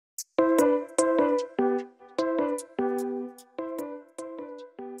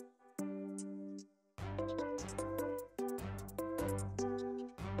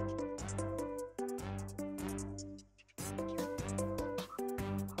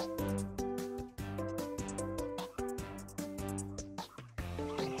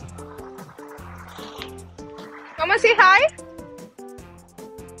Mama, say hi.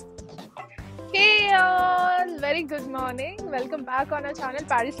 Hey all, very good morning. Welcome back on our channel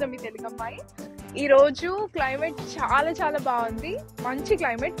Paris lo mee Telugu ammayi. ఈ రోజు climate చాలా చాలా బాగుంది, మంచి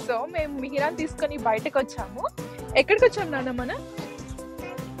climate. So మేము మిహిరాన్ తీసుకొని బయటకు వచ్చాము. ఎక్కడికి వచ్చాం నాన్న మనం?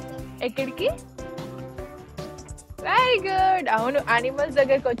 ఎక్కడికి? Very good. అవును, యానిమల్స్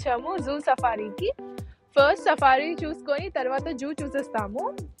దగ్గరికి వచ్చాము, జూ సఫారీకి. ఫస్ట్ సఫారీ చూసుకొని తర్వాత జూ చూసేస్తాము.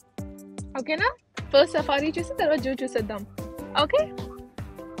 ఓకేనా? ఫస్ట్ సఫారీ చూసి తర్వాత జూ చూసేద్దాం. Okay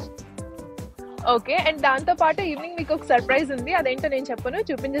okay. అండ్ దాంతో పాటు ఈవినింగ్ మీకు ఒక సర్ప్రైజ్ ఉంది, అదేంటో నేను చెప్పను,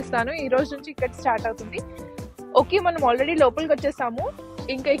 చూపించేస్తాను. ఈ రోజు నుంచి ఇక్కడ స్టార్ట్ అవుతుంది. ఓకే, మనం ఆల్రెడీ లోపలికి వచ్చేసాము.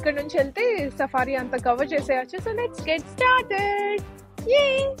 ఇంకా ఇక్కడ నుంచి వెళ్తే సఫారీ అంతా కవర్ చేసేయచ్చు. So let's get started. యే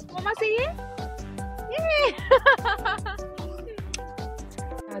మమ్మా సే యే.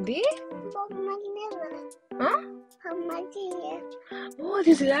 అది ఓ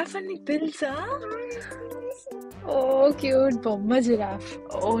అది జిరాఫ్ అని నీకు తెలుసా? ఓ క్యూట్ బొమ్మ జిరాఫ్.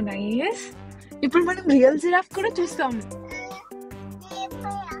 ఓ నైస్. ఇప్పుడు మనం రియల్ జిరాఫ్ కూడా చూస్తాం.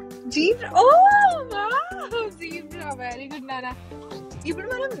 జీబ్రా. ఓ వావ్, జీబ్రా. వెరీ గుడ్ నానా. ఇప్పుడు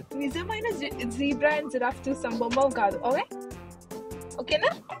మనం నిజమైన జీబ్రా అండ్ జిరాఫ్ చూస్తాం, బొమ్మ కాదు. ఓకే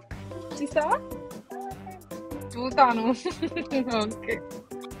ఓకేనా? చూస్తావా? చూస్తాను. ఓకే.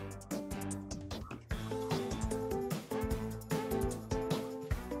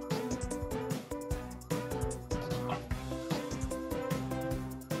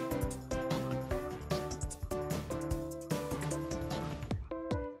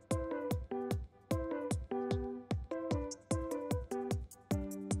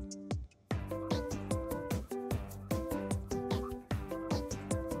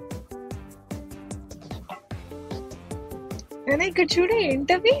 నేను ఇక్కడ చూడు,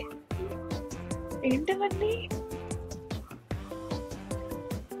 ఏంటవి? ఏంటవన్నీ?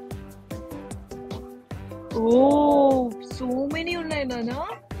 ఓ సో మెనీ ఉన్నాయి నానా.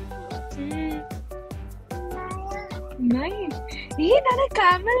 ఏ నాన్న,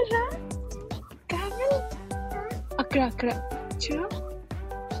 క్యామెల్ రా, క్యామెల్. అక్కడ అక్కడ చూడు,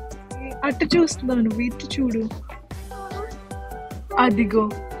 అటు చూస్తున్నాను, ఇటు చూడు. అదిగో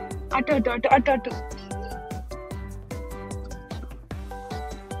అటు అటు అటు అటు అటు.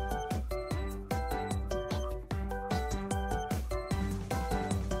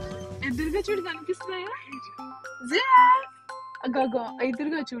 ఎదురుగా చూడు, కనిపిస్తున్నాయా? అగో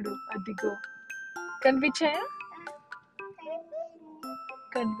ఎదురుగా చూడు, అదిగో. కనిపించాయా?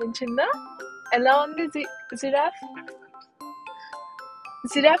 కనిపించిందా? ఎలా ఉంది జిరాఫ్?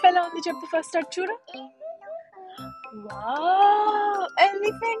 జిరాఫ్ ఎలా ఉంది చెప్పు ఫస్ట్. అటు చూడు. వావ్,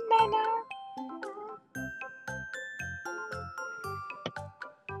 ఎలిఫెంట్ నానా.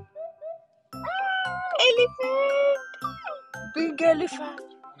 Elephant, big elephant.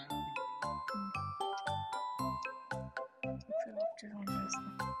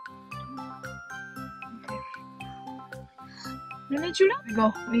 చూడు, ఇగో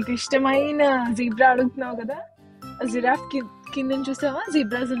నీకు ఇష్టమైన జీబ్రా అడుగుతున్నావు కదా, జిరాఫ్ కింద చూసావా?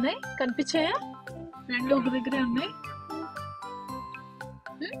 జీబ్రాస్ ఉన్నాయి, కనిపించాయా? రెండు ఒక దగ్గరే ఉన్నాయి.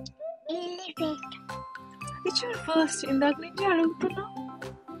 అది చూడు ఫస్ట్, ఇందాక నుంచి అడుగుతున్నా.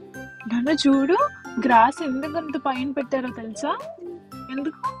 నన్ను చూడు, గ్రాస్ ఎందుకు అంత పైన పెట్టారో తెలుసా?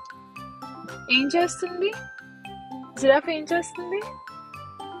 ఎందుకు? ఏం చేస్తుంది జిరాఫ్? ఏం చేస్తుంది?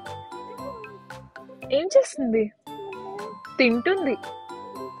 ఏం చేస్తుంది? తింటుంది.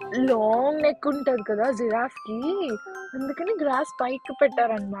 లాంగ్ నెక్ ఉంటది కదా జిరాఫ్ కి, అందుకని గ్రాస్ పైకి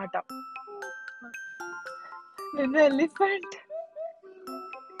పెట్టారనమాట. నేను ఎలిఫెంట్.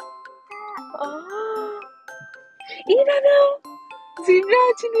 ఈయన జీబ్రా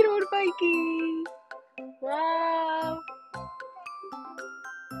వచ్చింది రోడ్ పైకి. వావ్.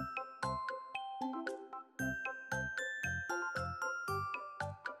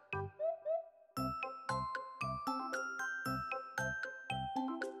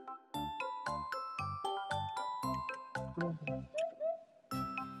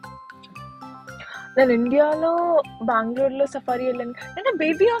 నేను ఇండియాలో బెంగళూరులో సఫారీ వెళ్ళాను. అంటే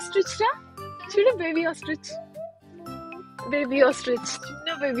బేబీ ఆస్ట్రిచ్ రా, చూడు, బేబీ ఆస్ట్రిచ్, బేబీ ఆస్ట్రిచ్,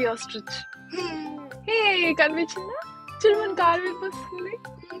 చిన్న బేబీ ఆస్ట్రిచ్. హే కనిపించిందా? చూడు, మన కార్ వైపు వస్తుంది.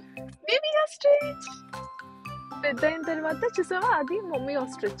 Baby ostrich. పెద్ద అయిన తర్వాత చూసావా, అది మమ్మీ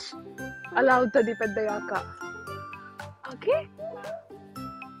ఆస్ట్రిచ్. అలా అవుతుంది పెద్దయ్యాక. ఓకే,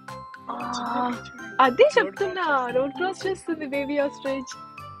 అదే చెప్తున్నా, రోడ్ క్రాస్ చేస్తుంది బేబీ ఆస్ట్రిచ్.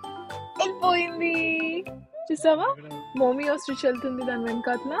 వెళ్ళిపోయింది చూసావా? మమ్మీ ఆస్ట్రిచ్ వెళ్తుంది దాని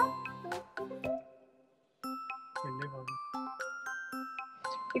వెనకాతల.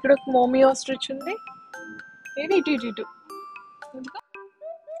 ఇక్కడ ఒక మమ్మీ ఆస్ట్రిచ్ ఉంది. ఏది ఇటు ఇటు ఇటు.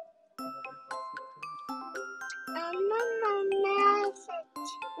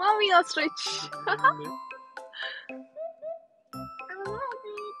 baby ostrich.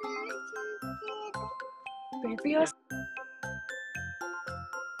 Baby ostrich.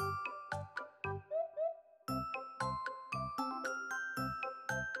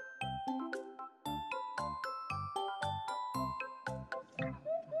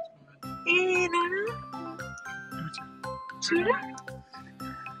 చూడు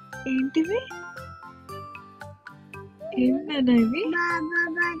ఏంటివి ఏంటన్నా ఇవి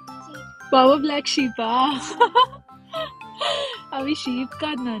బాబా బ్లాక్ షీపా అవి షీప్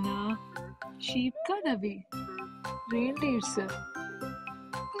కాదు నానా షీప్ కాదు అవి రెయిన్డీర్స్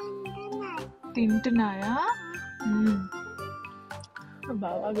తింటున్నాయా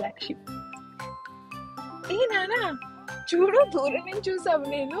బాబా బ్లాక్ షీప్ ఏ నానా చూడు దూరం నుంచి చూసావు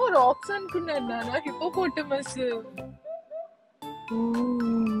నేను రాక్స్ అనుకున్నాను నానా హిపోపోటమస్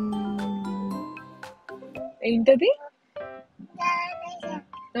ఏంటది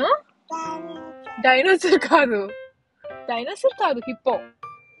డైనోసార్ కాదు హిప్పో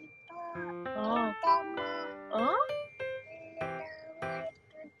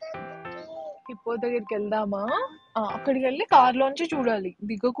హిప్పో దగ్గరికి వెళ్దామా అక్కడికి వెళ్ళి కార్లోంచి చూడాలి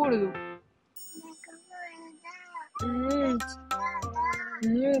దిగకూడదు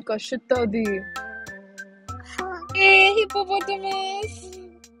కష్టది హిపోపోటమస్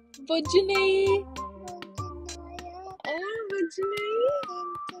బొజ్జునాయి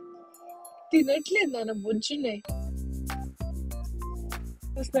తినట్లేదు నాన్న బొజ్జున్నాయి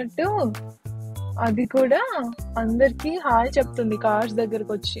చూసినట్టు అది కూడా అందరికి హాయ్ చెప్తుంది కార్స్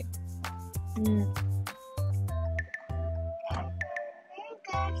దగ్గరకు వచ్చి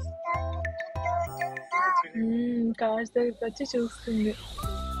కార్స్ దగ్గరకు వచ్చి చూస్తుంది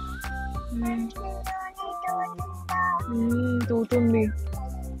తూతుంది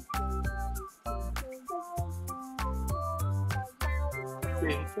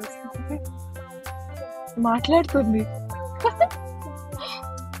మాట్లాడుతుంది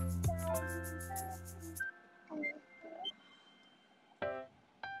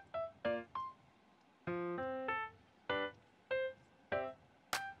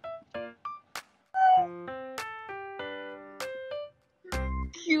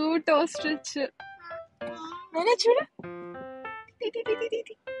క్యూట్ ఆస్ట్రిచ్ నేనే చూడు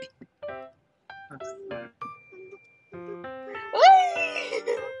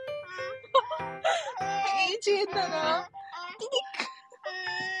ఏం చేయద్దానా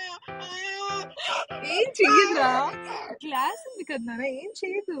ఏం చెయ్యదురా క్లాస్ ఉంది కదా ఏం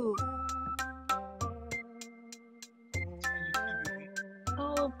చేయదు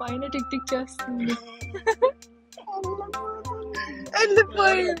పైన టిక్ టిక్ చేస్తుంది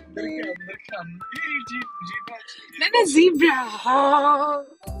వెళ్ళిపోయింది జీబ్రా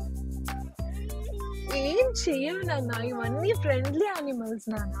ఏం చెయ్యవు నాన్న ఇవన్నీ ఫ్రెండ్లీ యానిమల్స్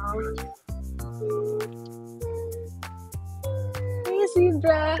నాన్న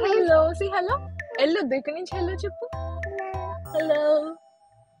జీబ్రా హలో సి హలో వెళ్ళొద్దు ఇక్కడి నుంచి హలో చెప్పు హలో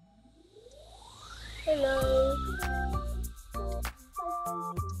హలో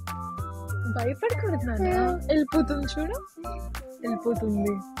భయపడకూడదు నాన్న వెళ్ళిపోతుంది చూడు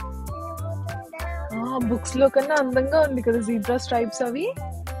వెళ్ళిపోతుంది బుక్స్ లో కన్నా అందంగా ఉంది కదా జీబ్రా స్ట్రైప్స్ అవి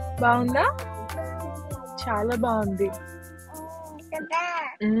బాగుందా చాలా బాగుంది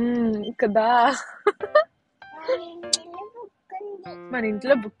కదా మన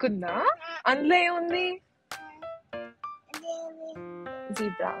ఇంట్లో బుక్ ఉందా అందులో ఏముంది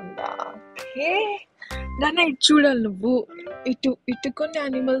జీబ్రా ఉందా నాన్న ఇటు చూడాలి నువ్వు ఇటు కొన్ని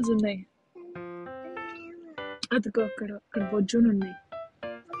యానిమల్స్ ఉన్నాయి అదిగో అక్కడ బొజ్జులు ఉన్నాయి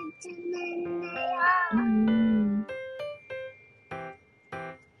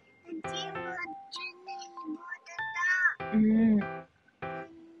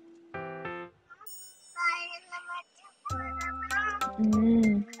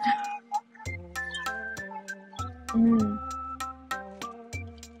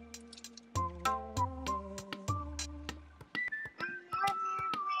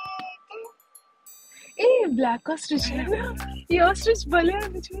ఏ బ్లాక్ ఆస్ట్రిచ్ ఈ ఆస్ట్రిచ్ భలే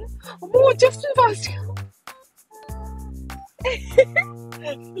ఉంది చూడు అమ్మో వచ్చేస్తుంది ఫాస్ట్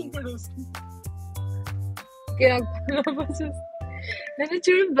నన్ను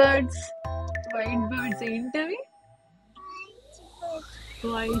చూడు బర్డ్స్ వైట్ బర్డ్స్ ఏంటవి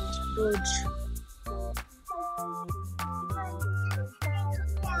వైట్ బర్డ్స్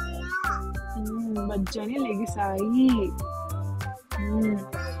బజ్జని లెగిసాయి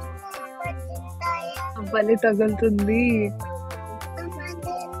భలే తగులుతుంది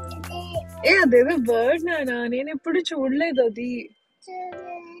అదేదో బర్డ్ నానా నేను ఎప్పుడు చూడలేదు అది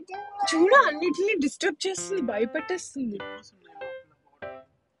చూడ అన్నిటిని డిస్టర్బ్ చేస్తుంది భయపెట్టేస్తుంది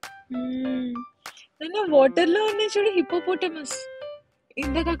నేను వాటర్ లో ఉన్నాయి చూడు హిప్పోపోటమస్.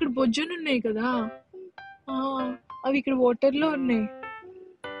 ఇందాక అక్కడ బొజ్జులు ఉన్నాయి కదా, అవి ఇక్కడ వాటర్ లో ఉన్నాయి.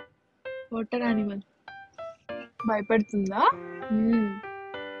 Water animal. భయపడుతుందా?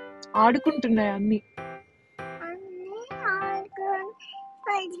 ఆడుకుంటున్నాయి అన్ని.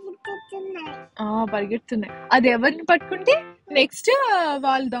 పరిగెడుతున్నాయి. అది ఎవరిని పట్టుకుంటే నెక్స్ట్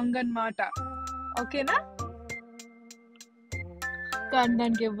వాళ్ళు దొంగ అన్నమాట. ఓకేనా? కానీ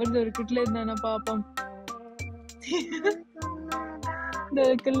దానికి ఎవరు దొరకట్లేదు నాన్న పాపం.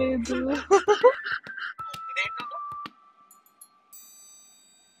 దొరకలేదు.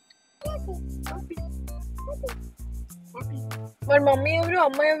 మరి మమ్మీ ఎవరు,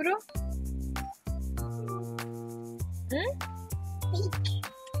 అమ్మ ఎవరు?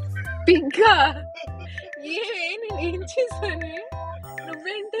 పిగ్గా? నేను ఏం చేశాను?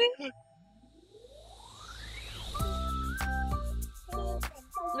 నువ్వేంటి?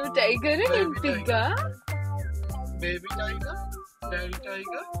 నువ్వు టైగర్, నేను పిగ్గా? Baby tiger, daddy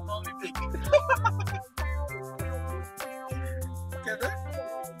tiger, mummy Pig కదా?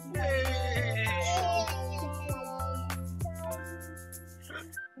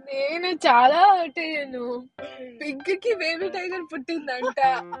 నేను చాలా హర్ట్ అయ్యాను. పిగ్ కి బేబీ టైగర్ పుట్టిందంట.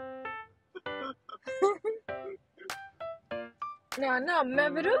 నాన్న అమ్మ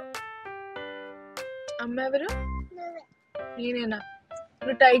ఎవరు? అమ్మ ఎవరు? నేనేనా?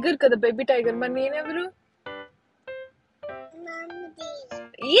 నువ్వు టైగర్ కదా, బేబీ టైగర్. మరి నేనెవరు?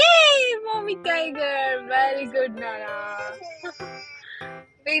 Mummy tiger. వెరీ గుడ్ నానా.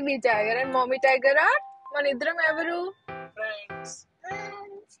 Baby tiger and mummy tiger or మన ఇద్దరం ఎవరు? ఫ్రెండ్స్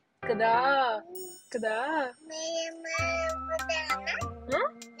కదా కదా.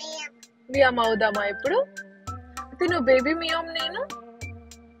 మియామ్ అవుదామా ఇప్పుడు? నువ్వు బేబీ మియామ్,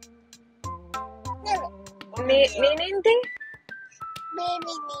 నేనేంటి?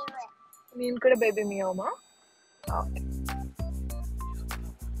 నేను కూడా బేబీ మియామా?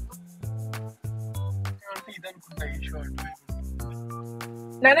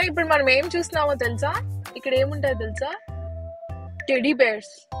 నాన్న ఇప్పుడు మనం ఏం చూస్తున్నామో తెలుసా? ఇక్కడ ఏముంటాయో తెలుసా? Teddy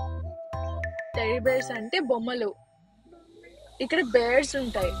bears. టెడీ బేర్స్ అంటే బొమ్మలు. ఇక్కడ బేర్స్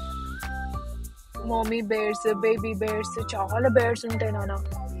ఉంటాయి. మమ్మీ బేర్స్, బేబీ బేర్స్, చాలా బేర్స్ ఉంటాయి నాన్న.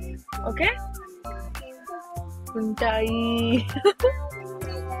 ఓకే ఉంటాయి.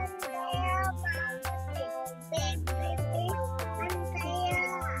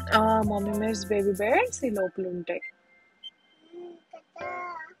 మమ్మీ బేర్స్, బేబీ బేర్స్ ఈ లోపల ఉంటాయి.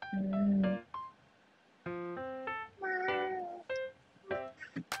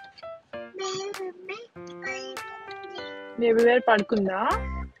 Baby bear పడుకుందా?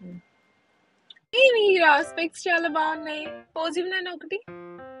 స్పెక్స్ చాలా బాగున్నాయి. పోజివ్ నేను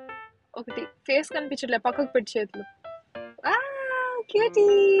ఒకటి ఫేస్ కనిపించట్లే, పక్కకు పెట్టి చేతులు. క్యూటీ.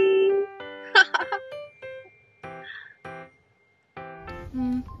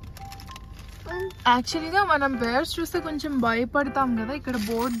 యాక్చువల్గా మనం బేర్స్ చూస్తే కొంచెం భయపడతాం కదా. ఇక్కడ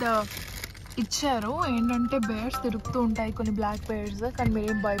బోర్డు ఇచ్చారు ఏంటంటే బేర్స్ తిరుగుతూ ఉంటాయి, కొన్ని బ్లాక్ బేర్స్, కానీ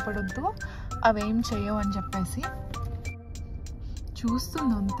మీరేం భయపడొద్దు, అవేం చెయ్యవు అని చెప్పేసి.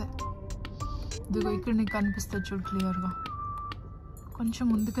 చూస్తుంది అంతే. ఇదిగో ఇక్కడ నీకు కనిపిస్తుంది చూడు క్లియర్గా. కొంచెం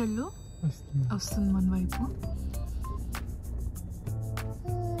ముందుకెళ్ళు, వస్తుంది మన వైపు.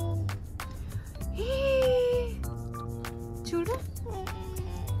 చూడు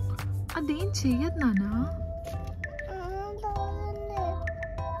అదేం చెయ్యదు నాన్న.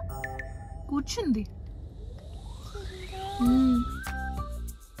 కూర్చుంది.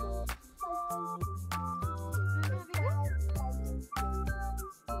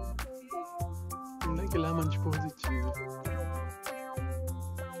 ఇలా మంచి పోజ్ ఇచ్చింది.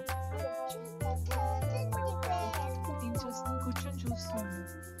 కూర్చొని చూస్తుంది.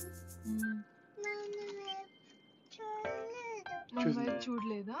 మన వైపు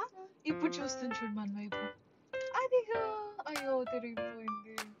చూడలేదా? ఇప్పుడు చూస్తుంది చూడు మన వైపు. అదిగా. అయ్యో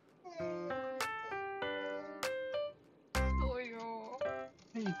తిరిగిపోయింది.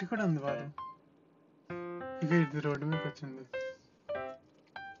 ఇటు కూడా ఉంది వాడు. ఇక ఇది రోడ్డు మీద వచ్చింది.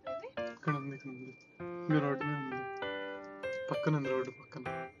 ఇక్కడ ఉంది, ఇక్కడ ఉంది. ఇక రోడ్డు మీద ఉంది, పక్కన ఉంది, రోడ్డు పక్కన.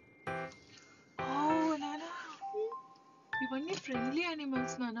 ఇవన్నీ ఫ్రెండ్లీ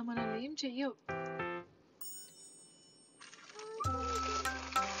యానిమల్స్ నాన్న, మనల్ని ఏం చెయ్యవు.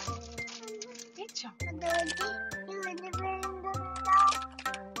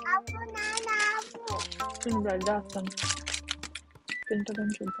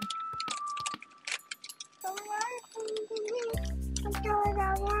 తింటుందని చూద్దాం.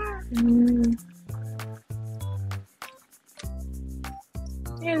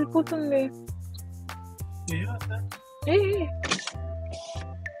 వెళ్ళిపోతుంది.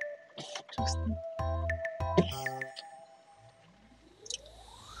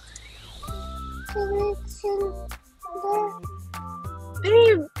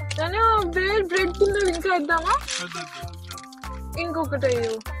 నేను వేరే బ్రెడ్ తిన్నది ఇంకా వేద్దామా? ఇంకొకటి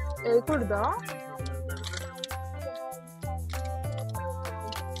వేయకూడదా?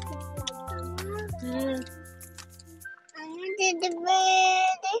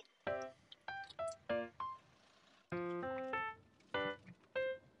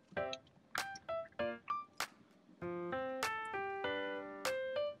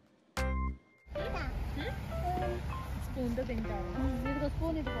 స్పూన్తో తింటారు. ఇదిగో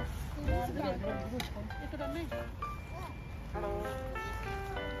స్పూన్, ఇదిగో ఇక్కడ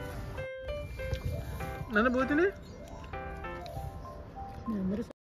నన్ను పోతేనే